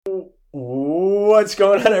What's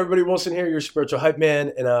going on, everybody? Wilson here, your spiritual hype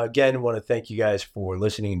man. And again, want to thank you guys for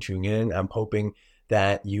listening and tuning in. I'm hoping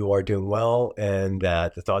that you are doing well and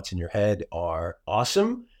that the thoughts in your head are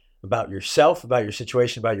awesome about yourself, about your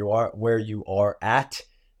situation, about where you are at.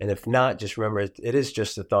 And if not, just remember, it is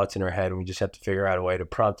just the thoughts in our head, and we just have to figure out a way to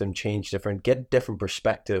prompt them, get different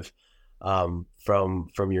perspective from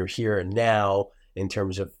your here and now in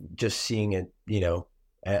terms of just seeing it,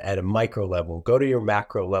 at a micro level. Go to your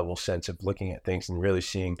macro level sense of looking at things and really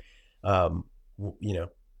seeing,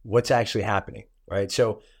 what's actually happening, right?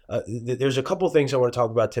 So there's a couple of things I want to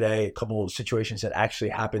talk about today, a couple of situations that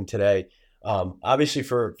actually happened today. Obviously,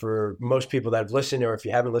 for most people that have listened, or if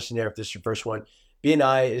you haven't listened yet, if this is your first one,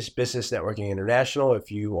 BNI is Business Networking International.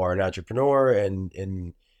 If you are an entrepreneur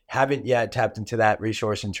and haven't yet tapped into that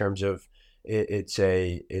resource in terms of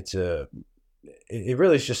it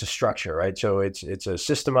really is just a structure, right? So it's a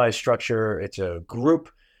systemized structure. It's a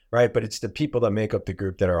group, right? But it's the people that make up the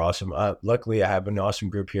group that are awesome. Luckily, I have an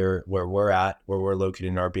awesome group here where we're located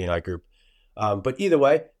in our BNI group. But either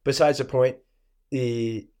way, besides the point,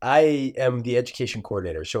 I am the education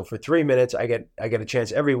coordinator. So for 3 minutes, I get a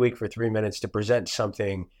chance every week for 3 minutes to present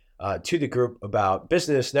something to the group about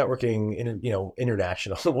business, networking,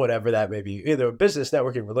 international, whatever that may be, either business,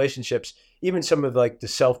 networking, relationships, even some of like the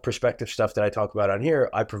self-perspective stuff that I talk about on here.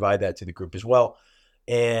 I provide that to the group as well.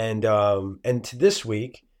 And to this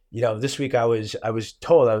week, I was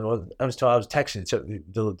texted. So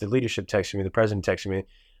the leadership texted me, the president texted me.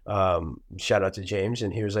 Shout out to James,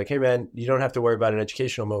 and he was like, "Hey man, you don't have to worry about an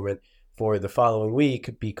educational moment for the following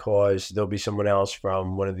week because there'll be someone else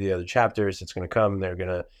from one of the other chapters that's going to come. They're going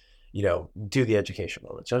to, do the education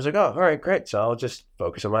moment." So I was like, "Oh, all right, great." So I'll just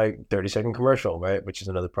focus on my 30-second commercial, right? Which is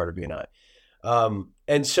another part of BNI.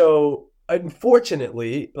 And so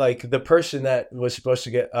unfortunately, like the person that was supposed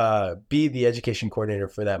to be the education coordinator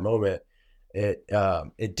for that moment, it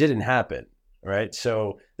didn't happen. Right.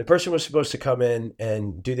 So the person was supposed to come in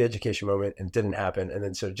and do the education moment, and it didn't happen. And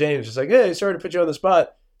then so James was like, "Hey, sorry to put you on the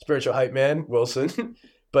spot, spiritual hype man, Wilson,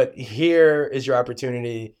 but here is your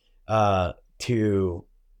opportunity to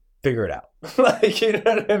figure it out." Like, you know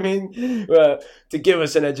what I mean? To give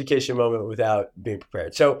us an education moment without being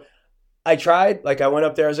prepared. So I tried, like I went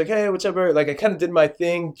up there, I was like, "Hey, what's up?" Like I kind of did my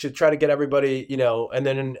thing to try to get everybody, and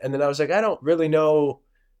then I was like, I don't really know.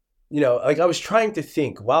 Like I was trying to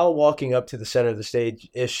think while walking up to the center of the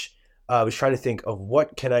stage-ish, I was trying to think of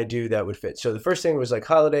what can I do that would fit. So the first thing was like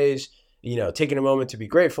holidays, taking a moment to be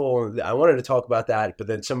grateful. I wanted to talk about that, but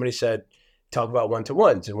then somebody said, talk about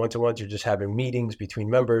one-to-ones. And one-to-ones, you're just having meetings between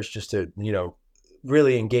members just to,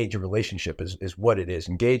 really engage a relationship is what it is.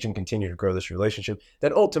 Engage and continue to grow this relationship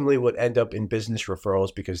that ultimately would end up in business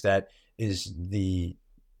referrals, because that is the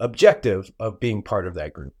objective of being part of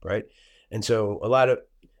that group, right? And so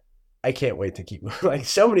I can't wait to keep like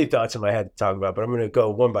so many thoughts in my head to talk about, but I'm going to go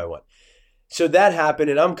one by one. So that happened,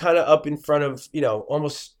 and I'm kind of up in front of,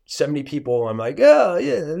 almost 70 people. I'm like, "Oh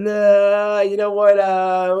yeah, nah, you know what?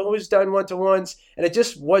 Who's done one-to-ones?" And it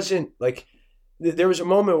just wasn't like, there was a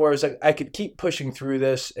moment where I was like, I could keep pushing through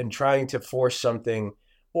this and trying to force something,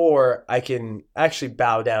 or I can actually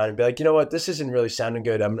bow down and be like, "You know what? This isn't really sounding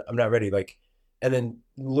good. I'm not ready." Like, and then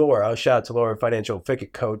Laura, I'll shout out to Laura, financial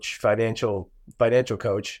coach,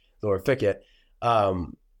 Laura Fickett,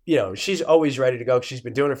 she's always ready to go. She's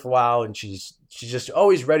been doing it for a while, and she's just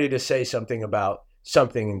always ready to say something about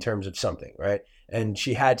something in terms of something, right? And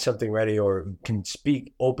she had something ready, or can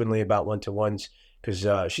speak openly about one-to-ones because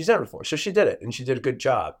she's done it before. So she did it, and she did a good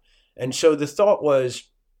job. And so the thought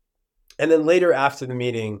was, and then later after the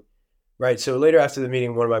meeting, right? So later after the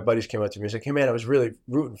meeting, one of my buddies came up to me and was like, "Hey man, I was really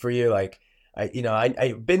rooting for you. Like,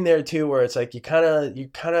 I've been there too, where it's like you kind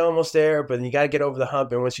of almost there, but then you got to get over the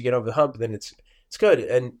hump. And once you get over the hump, then it's good."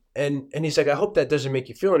 And he's like, "I hope that doesn't make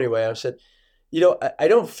you feel any way." I said, I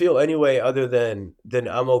don't feel any way other than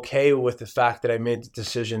I'm okay with the fact that I made the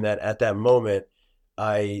decision that at that moment,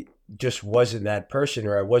 I just wasn't that person,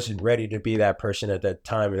 or I wasn't ready to be that person at that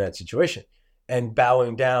time in that situation, and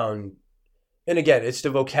bowing down. And again, it's the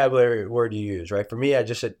vocabulary word you use, right? For me, I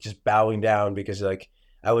just said just bowing down, because like,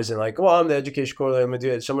 I wasn't like, "Well, I'm the education coordinator, I'm going to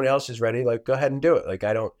do it. Somebody else is ready. Like, go ahead and do it." Like,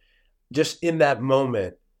 I don't, just in that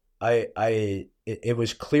moment, it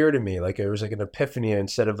was clear to me, like it was like an epiphany,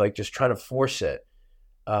 instead of like just trying to force it,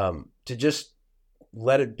 to just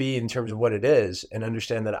let it be in terms of what it is, and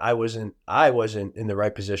understand that I wasn't in the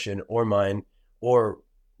right position or mind or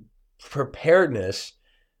preparedness,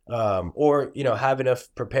 or, have enough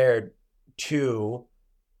prepared to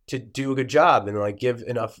do a good job and like give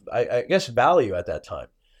enough, I guess, value at that time.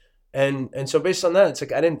 And so based on that, it's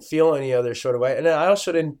like, I didn't feel any other sort of way. And I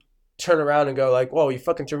also didn't turn around and go like, whoa, you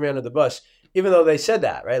fucking threw me under the bus. Even though they said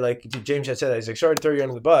that, right? Like James had said that. He's like, sorry to throw you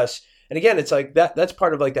under the bus. And again, it's like that's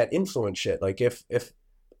part of like that influence shit. Like if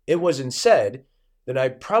it wasn't said, then I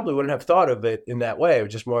probably wouldn't have thought of it in that way. It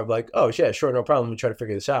was just more of like, oh yeah, sure, no problem. Let me try to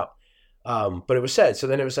figure this out. But it was said. So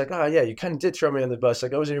then it was like, oh yeah, you kind of did throw me under the bus.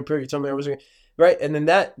 Like I wasn't improved. You told me I wasn't right. And then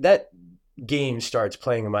that game starts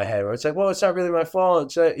playing in my head where it's like, well, it's not really my fault.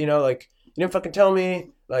 It's like you didn't fucking tell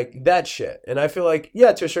me, like that shit. And I feel like,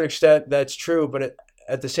 yeah, to a certain extent that's true. But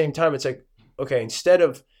at the same time, it's like, okay, instead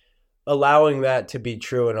of allowing that to be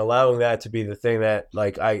true and allowing that to be the thing that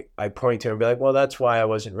like I point to and be like, well, that's why I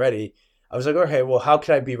wasn't ready. I was like, okay, well, how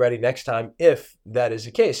can I be ready next time if that is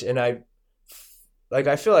the case? And I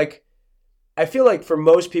feel like for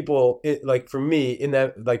most people, like for me in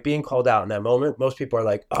that, like being called out in that moment, most people are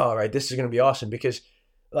like, oh, all right, this is going to be awesome because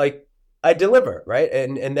like I deliver, right?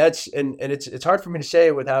 And it's hard for me to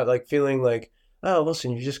say without like feeling like, oh,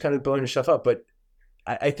 listen, you're just kind of blowing yourself up. But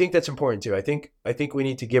I think that's important too. I think we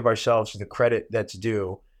need to give ourselves the credit that's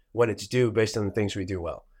due when it's due based on the things we do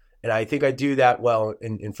well. And I think I do that well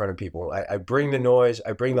in front of people. I bring the noise,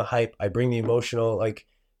 I bring the hype, I bring the emotional like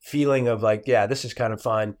feeling of like, yeah, this is kind of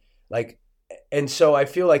fun. Like, and so I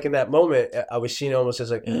feel like in that moment I was seen almost as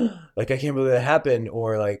like, like I can't believe that happened,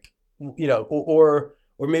 or like, or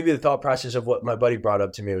maybe the thought process of what my buddy brought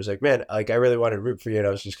up to me was like, man, like I really wanted to root for you, and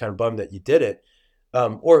I was just kind of bummed that you did it.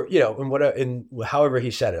 And however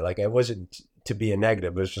he said it, like it wasn't to be a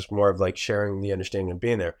negative, it was just more of like sharing the understanding of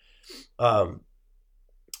being there.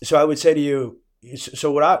 So I would say to you,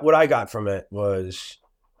 so what I got from it was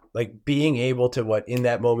like being able to in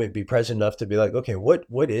that moment be present enough to be like, okay,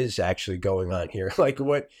 what is actually going on here? Like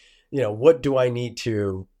what do I need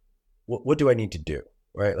to, what do I need to do?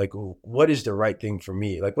 Right? Like what is the right thing for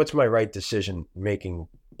me? Like what's my right decision making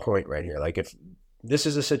point right here? Like if this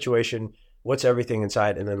is a situation, what's everything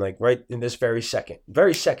inside? And then like right in this very second,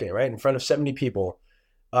 right in front of 70 people,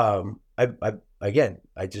 I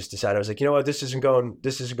just decided, I was like, you know what, this isn't going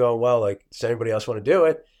well. Like, does anybody else want to do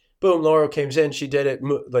it? Boom, Laura came in, she did it.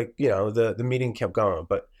 Like, the meeting kept going.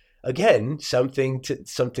 But again, something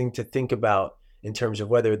to think about in terms of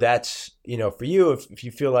whether that's, for you, if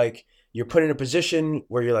you feel like you're put in a position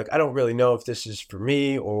where you're like, I don't really know if this is for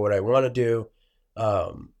me or what I want to do.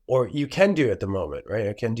 Or you can do at the moment, right?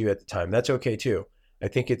 I can do at the time. That's okay too. I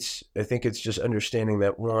think it's just understanding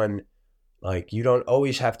that one, like you don't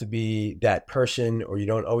always have to be that person, or you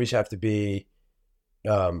don't always have to be,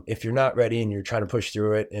 if you're not ready and you're trying to push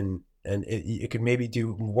through it, and it could maybe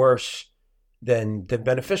do worse than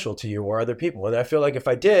beneficial to you or other people. And I feel like if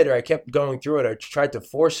I did, or I kept going through it, or tried to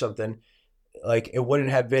force something, like it wouldn't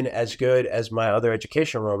have been as good as my other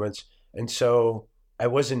educational moments. And so I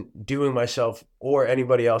wasn't doing myself or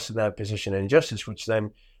anybody else in that position any justice, which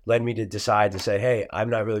then led me to decide to say, hey, I'm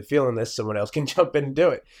not really feeling this. Someone else can jump in and do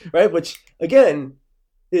it, right? Which, again,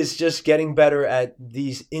 is just getting better at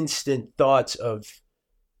these instant thoughts of,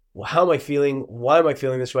 well, how am I feeling? Why am I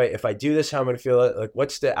feeling this way? If I do this, how am I going to feel? Like,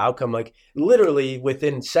 what's the outcome? Like, literally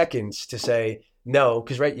within seconds to say no,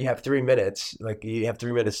 because, right, you have 3 minutes. Like, you have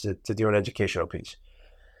 3 minutes to do an educational piece.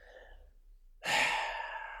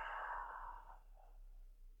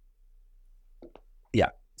 Yeah.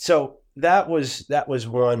 So that was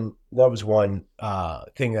one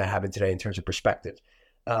thing that happened today in terms of perspective.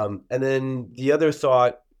 And then the other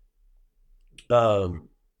thought,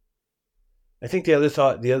 I think the other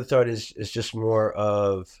thought is just more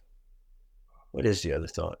of, what is the other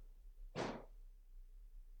thought?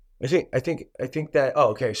 I think that, oh,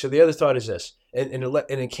 okay. So the other thought is this, and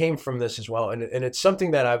it came from this as well. And it's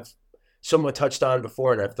something that I've somewhat touched on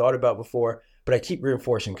before and I've thought about before, but I keep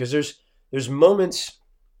reinforcing, because there's moments,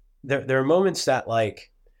 there are moments that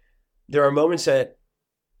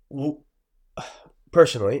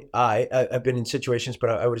personally, I've been in situations,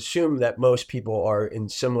 but I would assume that most people are in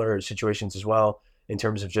similar situations as well, in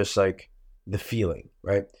terms of just like the feeling,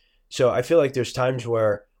 right? So I feel like there's times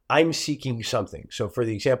where I'm seeking something. So for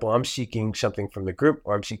the example, I'm seeking something from the group,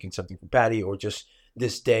 or I'm seeking something from Patty, or just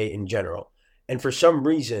this day in general. And for some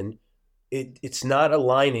reason, it's not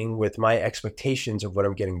aligning with my expectations of what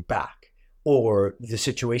I'm getting back, or the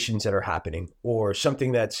situations that are happening, or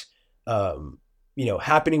something that's,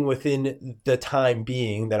 happening within the time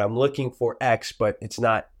being that I'm looking for X, but it's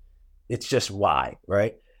not, it's just Y,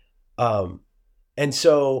 right? And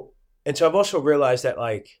so I've also realized that,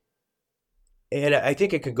 like, and I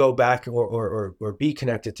think it could go back or be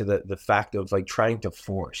connected to the fact of like trying to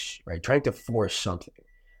force something.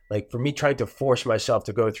 Like for me, trying to force myself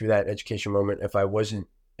to go through that education moment if I wasn't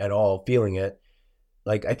at all feeling it.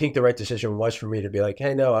 Like, I think the right decision was for me to be like,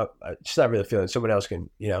 hey, no, I'm just not really feeling it. Someone else can,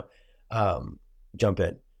 jump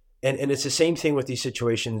in. And it's the same thing with these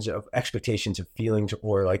situations of expectations of feelings,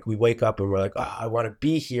 or like we wake up and we're like, oh, I want to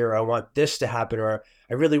be here. I want this to happen. Or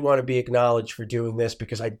I really want to be acknowledged for doing this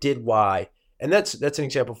because I did Y. And that's an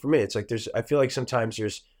example for me. It's like I feel like sometimes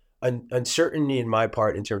there's uncertainty in my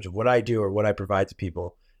part in terms of what I do or what I provide to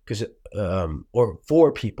people, because or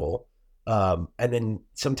for people, and then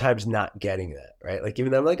sometimes not getting that, right? Like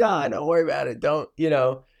even though I'm like, don't worry about it. Don't,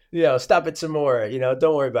 stop it some more,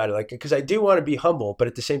 don't worry about it. Like, because I do want to be humble, but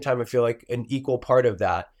at the same time, I feel like an equal part of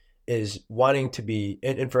that is wanting to be,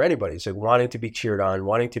 and for anybody, it's like wanting to be cheered on,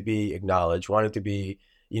 wanting to be acknowledged, wanting to be,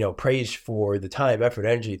 praised for the time, effort,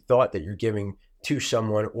 energy, thought that you're giving to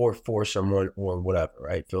someone or for someone or whatever,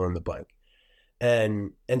 right? Fill in the blank.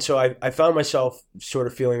 And so I found myself sort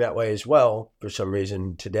of feeling that way as well for some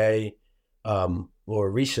reason today,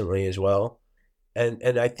 or recently as well.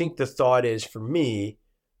 And I think the thought is, for me,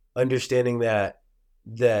 understanding that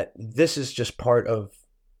this is just part of,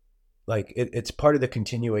 like, it's part of the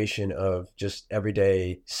continuation of just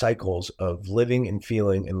everyday cycles of living and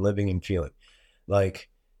feeling and living and feeling. Like,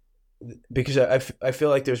 because I feel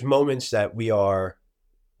like there's moments that we are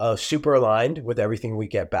super aligned with everything we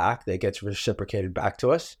get back, that gets reciprocated back to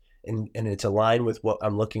us. And it's aligned with what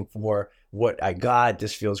I'm looking for, what I got.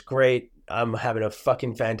 This feels great. I'm having a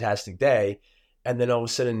fucking fantastic day. And then all of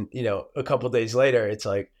a sudden, a couple of days later, it's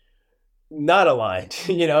like not aligned,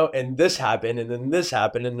 and this happened, and then this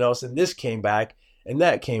happened, and then all of a sudden this came back and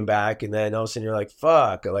that came back. And then all of a sudden you're like,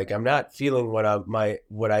 fuck, like I'm not feeling what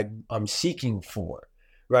I'm seeking for.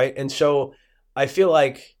 Right. And so I feel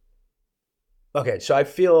like, there's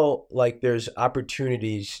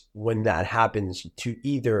opportunities when that happens to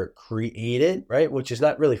either create it, right? Which is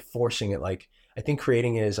not really forcing it. Like, I think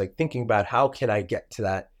creating it is like thinking about how can I get to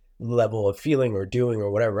that level of feeling or doing or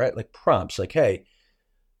whatever, right? Like prompts, like, hey,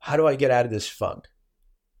 how do I get out of this funk?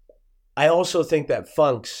 I also think that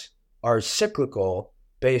funks are cyclical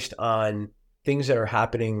based on things that are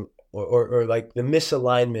happening, or like the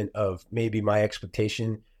misalignment of maybe my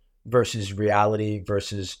expectation versus reality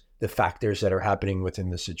versus the factors that are happening within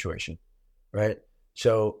the situation, right?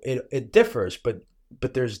 So it differs, but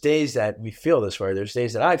there's days that we feel this way. There's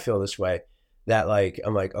days that I feel this way, that like,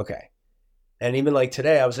 I'm like, okay. And even like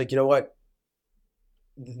today, I was like, you know what?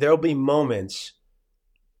 There'll be moments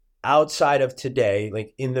outside of today,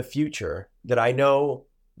 like in the future, that I know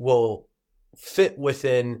will fit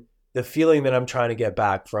within the feeling that I'm trying to get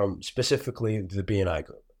back from specifically the BNI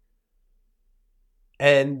group.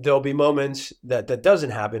 And there'll be moments that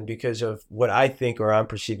doesn't happen because of what I think or I'm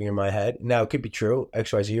perceiving in my head. Now, it could be true,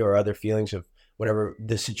 XYZ, or other feelings of whatever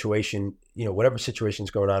the situation, whatever situation's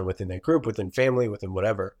going on within that group, within family, within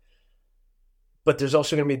whatever. But there's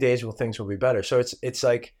also going to be days where things will be better. So it's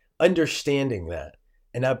like understanding that,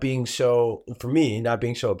 and not being so, for me, not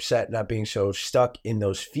being so upset, not being so stuck in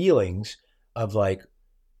those feelings of like,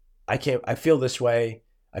 I feel this way.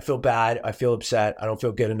 I feel bad. I feel upset. I don't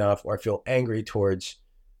feel good enough, or I feel angry towards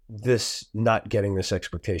this, not getting this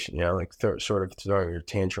expectation, like sort of throwing your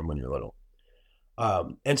tantrum when you're little.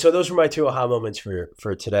 And so those were my two aha moments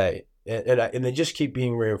for today. And they just keep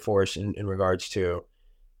being reinforced in regards to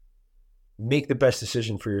make the best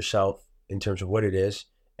decision for yourself in terms of what it is.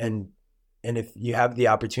 And if you have the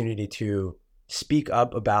opportunity to speak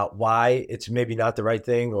up about why it's maybe not the right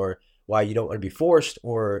thing, or why you don't want to be forced,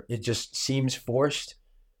 or it just seems forced,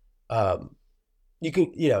 you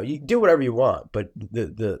can, you do whatever you want, but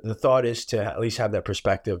the thought is to at least have that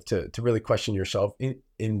perspective to really question yourself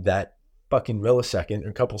in that fucking millisecond or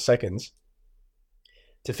a couple seconds,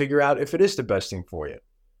 to figure out if it is the best thing for you,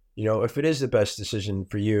 if it is the best decision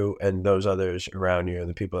for you and those others around you and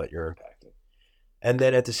the people that you're impacting. And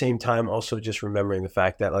then at the same time, also just remembering the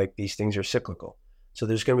fact that like these things are cyclical. So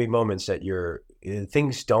there's going to be moments that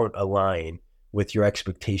things don't align with your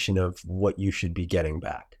expectation of what you should be getting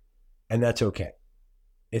back. And that's okay.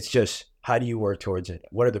 It's just, how do you work towards it?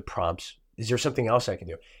 What are the prompts? Is there something else I can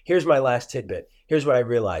do? Here's my last tidbit. Here's what I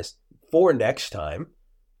realized. For next time,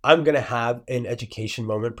 I'm going to have an education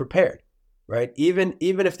moment prepared, right? Even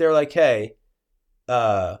if they're like, hey,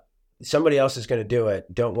 somebody else is going to do it,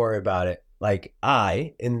 don't worry about it. Like,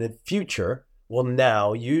 I, in the future, will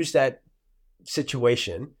now use that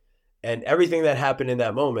situation and everything that happened in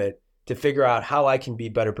that moment to figure out how I can be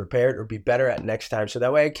better prepared or be better at next time, so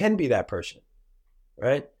that way I can be that person,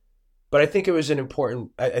 right? But I think it was an important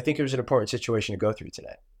situation to go through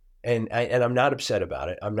today, and I'm not upset about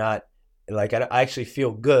it. I'm not like, I actually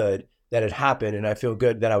feel good that it happened, and I feel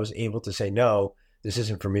good that I was able to say, no, this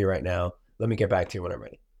isn't for me right now. Let me get back to you when I'm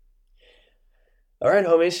ready. All right,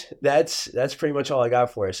 homies, that's pretty much all I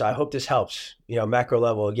got for you. So I hope this helps. Macro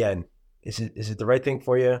level again. Is it the right thing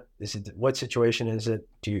for you? What situation is it?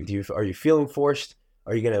 Are you feeling forced?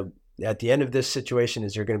 Are you going to, at the end of this situation,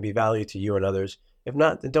 is there going to be value to you and others? If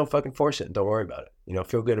not, then don't fucking force it and don't worry about it.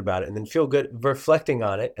 Feel good about it, and then feel good reflecting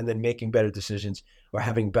on it and then making better decisions or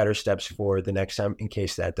having better steps for the next time in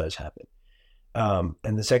case that does happen.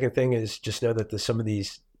 And the second thing is just know that some of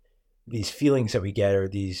these feelings that we get are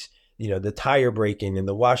these, the tire breaking and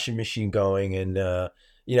the washing machine going and,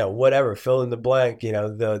 whatever, fill in the blank,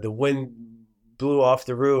 the wind blew off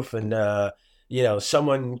the roof and,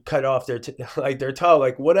 someone cut off their toe,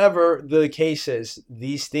 like whatever the case is,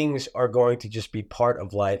 these things are going to just be part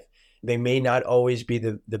of life. They may not always be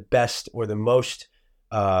the best or the most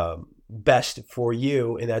best for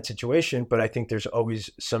you in that situation, but I think there's always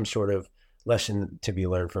some sort of lesson to be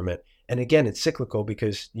learned from it. And again, it's cyclical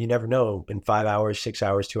because you never know, in 5 hours, 6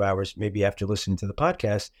 hours, 2 hours, maybe after listening to the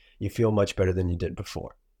podcast, you feel much better than you did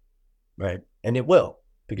before, right? And it will,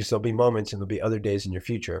 because there'll be moments and there'll be other days in your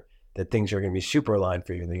future that things are going to be super aligned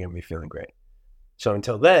for you and they're going to be feeling great. So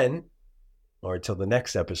until then, or until the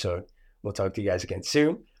next episode, we'll talk to you guys again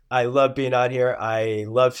soon. I love being out here. I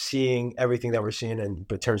love seeing everything that we're seeing in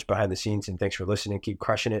terms behind the scenes. And thanks for listening. Keep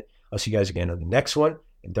crushing it. I'll see you guys again on the next one.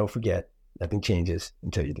 And don't forget, nothing changes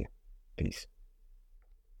until you do. Peace.